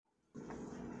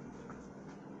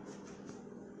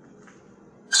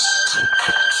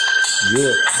Yeah,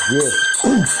 yeah.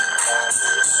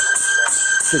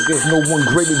 Said there's no one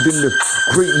greater than the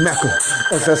great Mecca.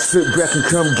 As I sit back and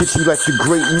come get you like the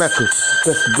great Mecca.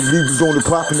 Best believers on the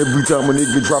poppin' every time a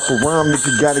nigga drop a rhyme.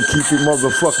 Nigga gotta keep it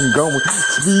motherfucking going.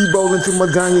 Speedball into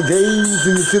my dying days.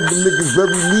 And until the niggas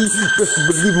bury me, best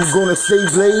believe I'm gonna stay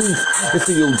blaze. And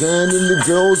say yo, down in the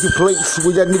Georgia place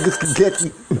where y'all niggas can catch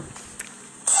me.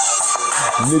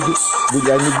 Nigga, where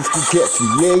y'all niggas can catch me.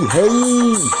 Yeah,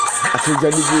 hey. I told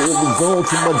y'all nigga it was on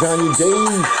to my dying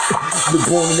days. The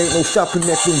born and ain't no stopping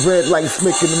at the red lights,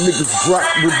 making them niggas drop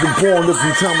with the born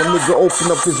every time a nigga open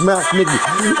up his mouth, nigga.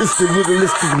 It's the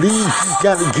realistically,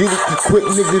 gotta get it quick,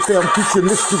 nigga. Say I'm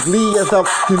futuristically, as I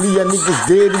believe y'all niggas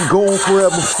dead and gone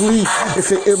forever flee.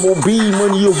 It's an MOB,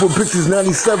 money over bitches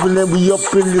 97, and we up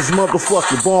in this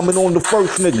motherfucker, bombing on the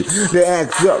first nigga. They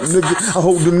act up, nigga. I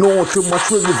holding on to my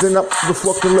triggers and up the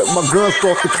fucking let my guns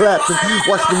start to clapping.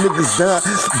 Watch the niggas die,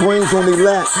 brains on their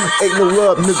lap. Ain't no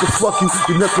love, nigga. Fuck you,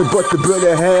 you nothing but the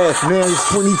better half. Now it's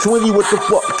 2020, what the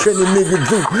fuck can a nigga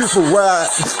do for ride?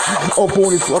 Up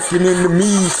on his fucking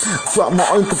enemies. Drop my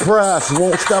enterprise,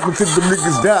 won't stop until the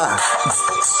niggas die.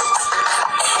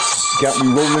 Got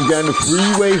me rolling down the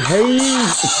freeway, hey.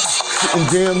 Sitting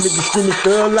down, niggas screaming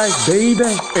thug like baby.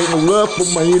 Ain't no love for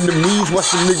my enemies,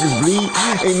 watch the niggas bleed.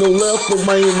 Ain't no love for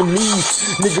my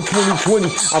enemies. Nigga 2020,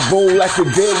 I roll like a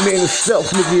dead man himself.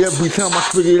 Nigga, every time I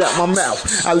spit it out my mouth,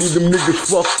 I leave them niggas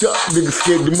fucked up. Niggas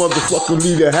scared the motherfucker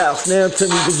leave the house. Now tell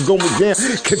me what's going down.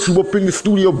 Catch you up in the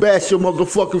studio, bash your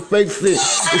motherfucking face in.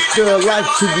 It's still life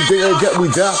to the day that we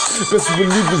die. Best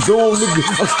believe it's on, nigga,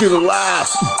 I'm still alive.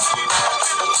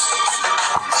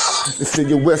 They say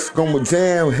your West going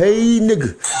down, hey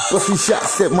nigga. Busting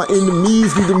shots at my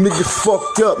enemies, leave them niggas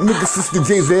fucked up. Niggas since the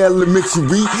James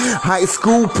Elementary, high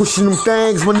school, pushing them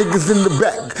things, my niggas in the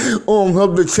back.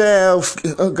 Of the child,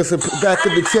 back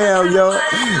of the child, y'all.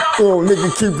 Nigga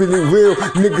keeping it real,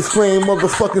 niggas playing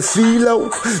motherfucking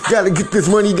CeeLo. Gotta get this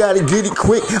money, gotta get it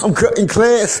quick. I'm cutting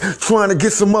class, trying to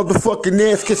get some motherfucking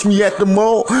ass. Catch me at the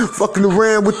mall, fucking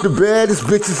around with the baddest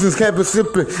bitches since campus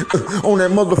sipping on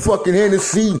that motherfucking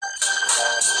Hennessy.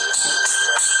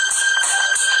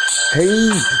 Hey,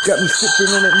 got me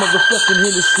sipping on that motherfucking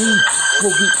Hennessy.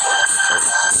 Smoking.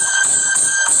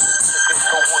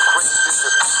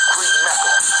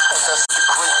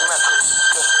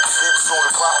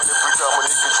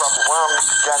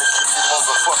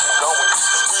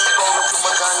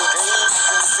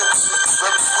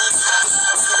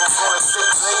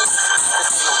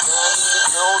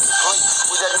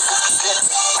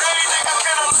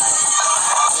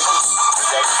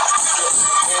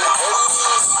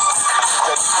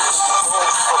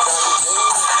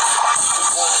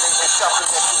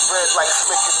 Like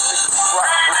slicking the niggas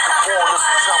rock with the born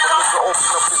every time a nigga open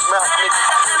up his mouth, nigga.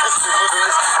 This the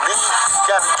realistically,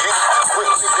 gotta get it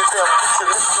quick, nigga. Say I'm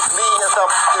futuristically, as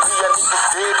I'm believe y'all niggas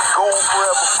dead and gone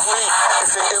forever free.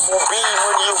 It's an MOB,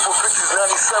 money over bitches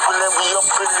 97, and we up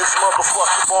in this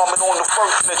motherfucker, bombing on the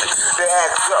first nigga. They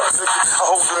act up, nigga. I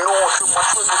holding on to my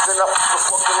triggers and up the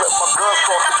fucking let my guns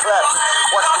start to clapping.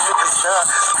 Watch the niggas die,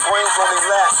 brains on their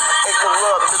lap. Ain't no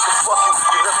love, nigga. Fuck you,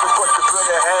 you nothing but the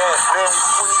better half. Man, it's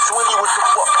 2020, what the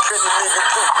fuck can a nigga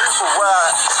do for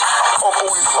ride? Up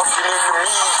on his fucking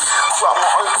enemies. Drop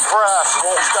my enterprise,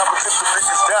 won't stop until the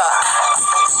niggas die.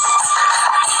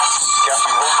 Got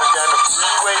me rolling down the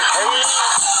freeway, hey.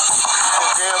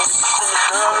 And damn niggas screaming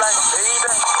thug like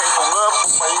baby. Ain't no love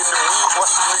for my enemies,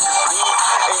 watch the niggas bleed.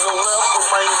 Ain't no love for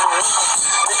my enemies.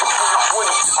 Nigga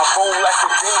 2020, I roll like a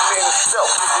dead man himself.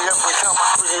 Nigga, every time I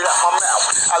spit it out my mouth,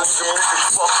 I leave them niggas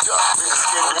fucked up. Niggas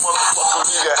scared the motherfucker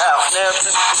leave the house. Now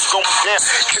since it's going down,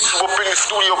 catch you up in the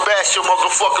studio, bash your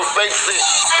motherfucking face in.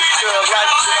 It's still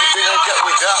life to the day that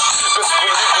we die. Best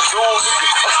believe it's on, nigga,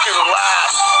 I'm still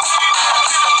alive.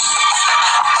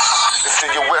 They say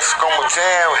your West going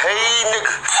down, hey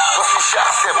nigga. Busting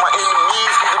shots at my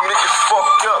enemies, leave them niggas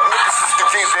fucked up. Niggas since the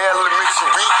James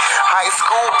Elementary, high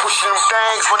school, pushing them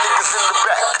things, my niggas in the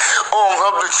back.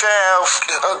 Of the child,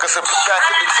 back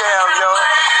of the child,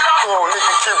 y'all.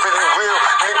 Nigga keeping it real,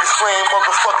 niggas playing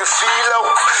motherfucking CeeLo.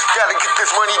 Gotta get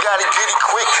this money, gotta get it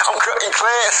quick. I'm cutting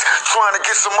class, trying to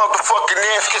get some motherfucking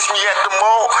ass. Catch me at the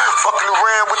mall, fucking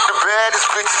around with the baddest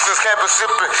bitches since campus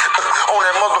sipping on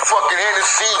that motherfucking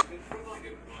Hennessy.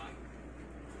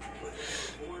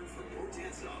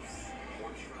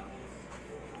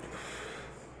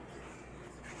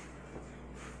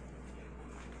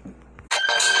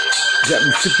 Got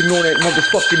me sipping on that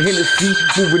motherfucking Hennessy,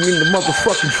 moving in the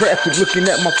motherfucking traffic, looking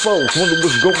at my foes, wonder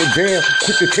what's going down,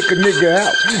 quick to take a nigga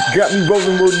out. Got me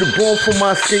rolling with the ball for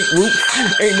my skate roots.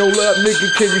 Ain't no love,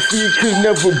 nigga, can you see it? Could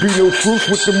never be no truth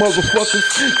with the motherfuckers.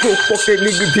 So fuck that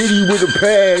nigga Diddy with a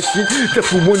passion,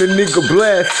 just for when a nigga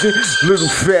blasting.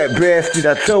 Little fat bastard,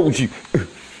 I told you.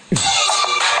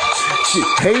 Shit,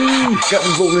 hey, got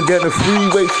me rolling down the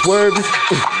freeway, swerving.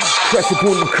 Crash up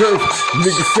on the curb,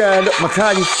 nigga shine up my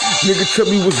tires. Nigga tell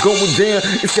me what's going down.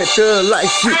 It's that third life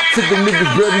shit to the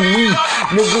niggas ready me.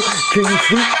 Nigga, can you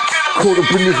sleep? Caught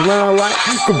up in this line like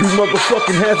could be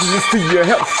motherfucking hazardous to your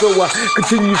health. So I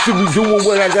continue to be doing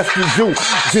what I got to do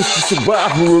just to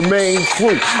survive and remain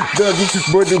true.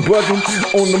 Dougie, brother buzzing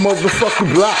on the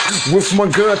motherfucking block with my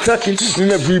gun tucking,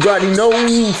 and everybody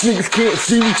knows niggas can't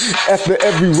see me. After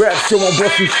every rap show I'm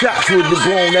busting shots with the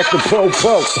bone at the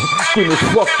po-po. Couldn't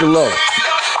fuck the low.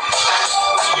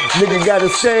 Nigga gotta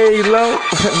stay low,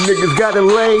 niggas gotta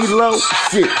lay low.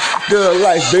 Shit, the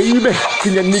life, baby.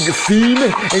 Can that nigga see me?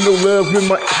 Ain't no love in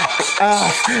my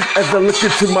eyes as I look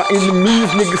into my enemies.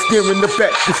 Niggas staring up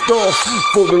at the stars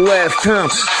for the last time.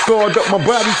 Scarred up my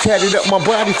body, tatted up my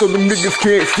body so them niggas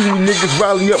can't see me. Niggas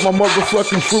rally up my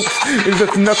motherfucking troops. It's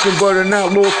just nothing but an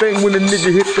outlaw thing when a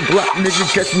nigga hit the block. Nigga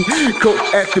catch me, coat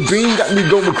at the beam, got me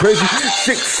going crazy.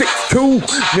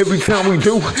 662, every time we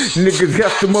do, niggas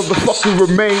have to motherfucking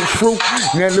remain true.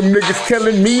 Now them niggas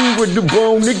telling me with the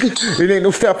bone, nigga, it ain't no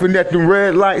stopping at the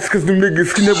red lights, cause them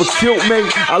niggas can never kill me.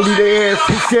 I leave their ass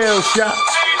to shell shot.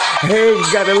 Hey,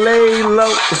 gotta lay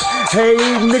low. Hey,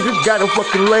 nigga, gotta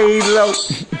fucking lay low.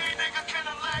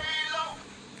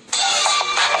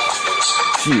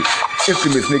 Shit.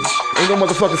 Infamous, nigga. Ain't no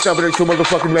motherfucking stopping at your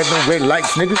motherfucking red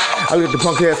lights, nigga. I let the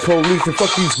punk ass police and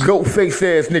fuck these goat face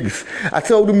ass niggas. I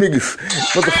told them niggas,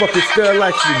 motherfucking still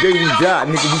like you the day we died,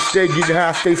 nigga. We stay getting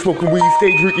high, stay smoking weed,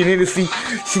 stay drinking Hennessy.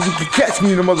 Shit, you can catch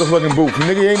me in the motherfucking booth.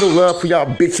 Nigga, ain't no love for y'all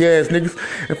bitch ass niggas.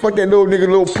 And fuck that little nigga,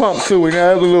 little pump too, and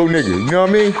that other little nigga. You know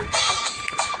what I mean?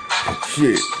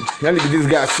 Shit. Y'all niggas just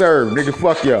got served, nigga.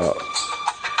 Fuck y'all.